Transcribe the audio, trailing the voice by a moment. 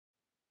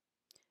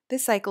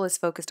This cycle is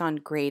focused on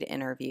grade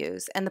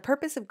interviews, and the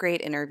purpose of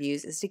grade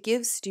interviews is to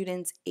give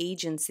students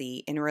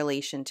agency in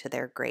relation to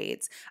their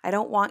grades. I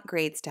don't want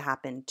grades to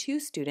happen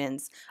to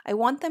students, I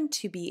want them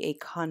to be a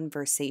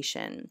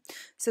conversation.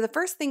 So, the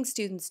first thing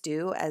students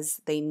do as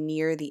they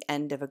near the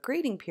end of a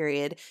grading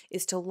period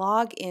is to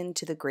log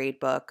into the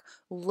gradebook,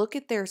 look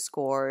at their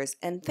scores,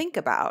 and think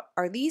about,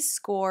 are these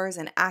scores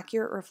an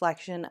accurate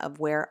reflection of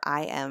where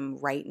I am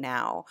right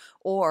now?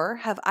 Or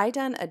have I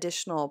done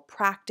additional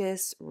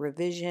practice,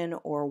 revision,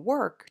 or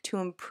work to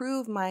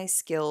improve my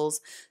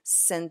skills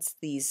since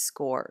these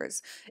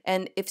scores?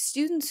 And if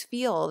students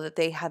feel that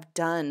they have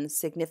done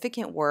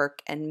significant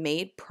work and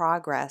made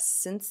progress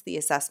since the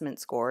assessment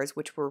scores,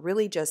 which were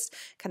really just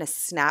kind of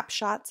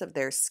snapshots of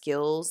their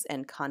skills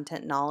and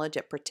content knowledge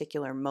at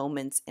particular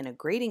moments in a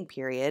grading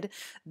period,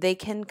 they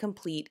can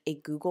complete a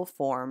Google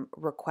form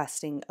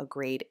requesting a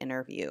grade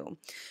interview.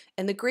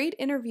 And the grade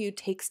interview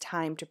takes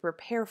time to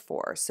prepare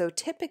for. So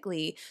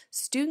typically,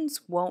 students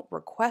won't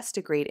request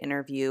a grade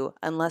interview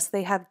unless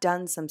they have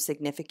done some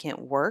significant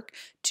work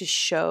to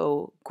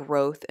show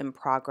growth and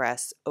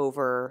progress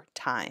over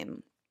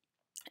time.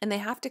 And they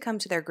have to come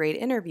to their grade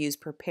interviews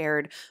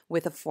prepared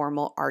with a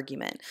formal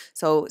argument.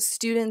 So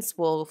students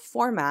will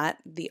format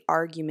the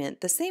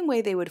argument the same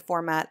way they would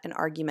format an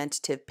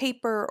argumentative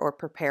paper or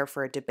prepare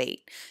for a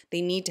debate. They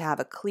need to have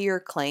a clear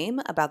claim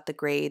about the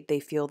grade they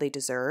feel they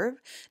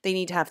deserve. They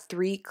need to have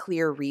three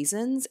clear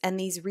reasons, and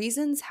these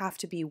reasons have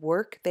to be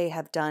work they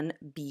have done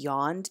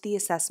beyond the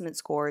assessment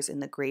scores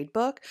in the grade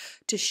book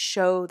to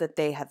show that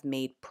they have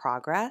made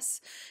progress.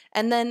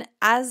 And then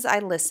as I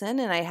listen,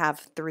 and they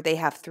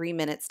have 3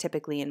 minutes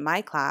typically in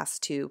my class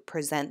to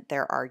present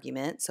their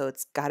argument, so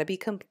it's got to be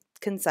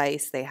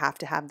concise. They have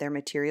to have their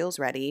materials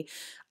ready.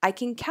 I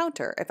can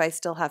counter if I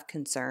still have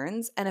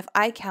concerns, and if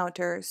I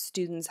counter,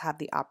 students have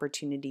the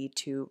opportunity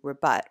to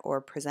rebut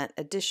or present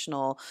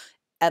additional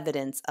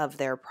evidence of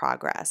their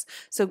progress.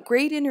 So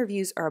grade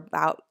interviews are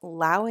about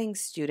allowing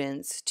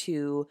students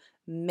to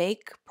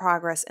make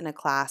progress in a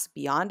class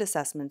beyond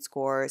assessment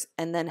scores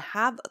and then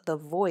have a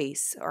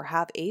voice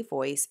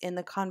in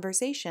the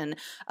conversation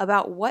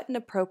about what an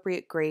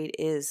appropriate grade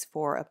is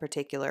for a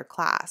particular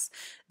class.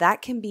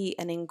 That can be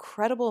an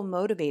incredible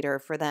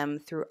motivator for them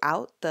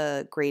throughout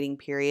the grading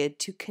period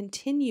to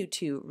continue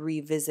to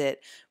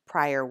revisit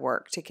prior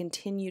work, to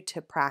continue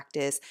to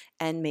practice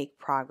and make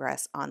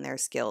progress on their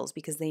skills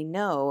because they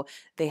know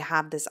they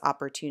have this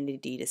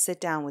opportunity to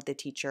sit down with the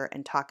teacher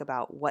and talk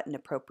about what an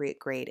appropriate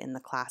grade in the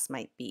class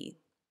might be.